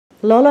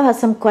Lola has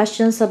some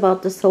questions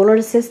about the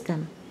solar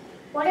system.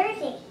 What are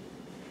they?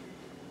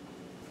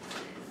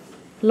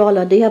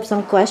 Lola, do you have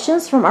some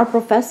questions from our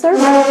professor?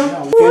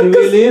 Yeah. Can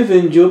we live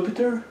in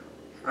Jupiter?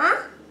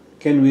 Huh?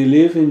 Can we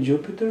live in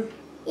Jupiter?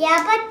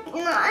 Yeah, but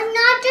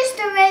not just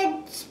a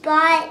red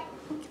spot.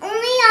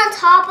 Only on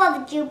top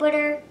of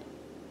Jupiter.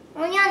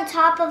 Only on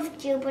top of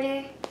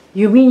Jupiter.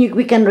 You mean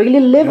we can really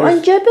live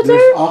on Jupiter?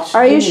 There's oxygen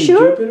Are you in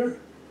sure? Jupiter?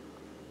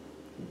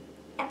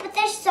 Yeah, but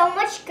there's so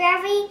much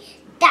gravity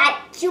that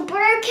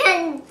Jupiter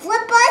can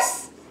flip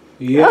us.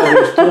 Yeah,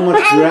 there's too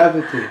much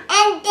gravity.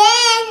 And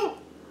then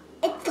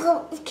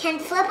it can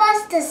flip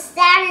us to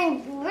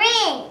Saturn's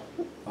ring.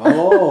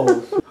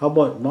 Oh, how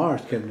about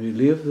Mars? Can we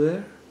live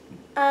there?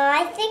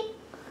 I think,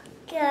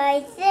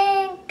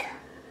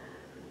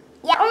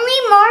 yeah, only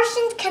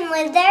Martians can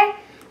live there.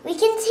 We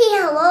can see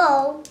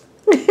hello.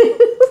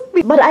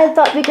 But I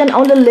thought we can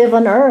only live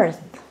on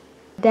Earth.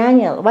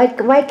 Daniel, why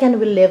can't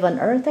we live on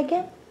Earth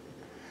again?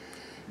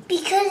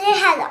 Because it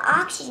has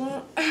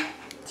oxygen.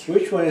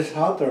 Which one is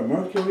hotter,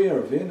 Mercury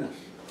or Venus?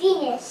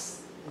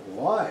 Venus.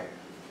 Why?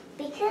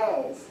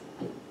 Because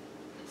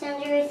it's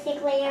under a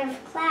thick layer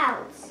of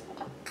clouds.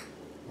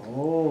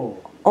 Oh.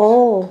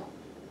 Oh,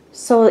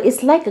 so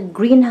it's like a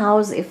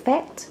greenhouse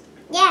effect?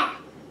 Yeah.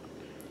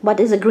 What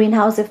is a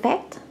greenhouse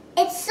effect?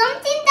 It's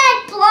something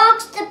that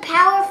blocks the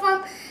power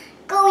from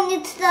going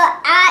into the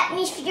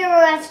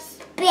atmosphere of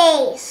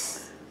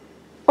space.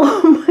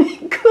 Oh my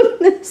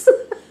goodness.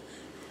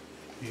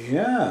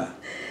 Yeah.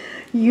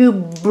 You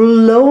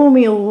blow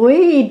me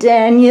away,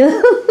 Daniel.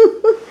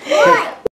 Why?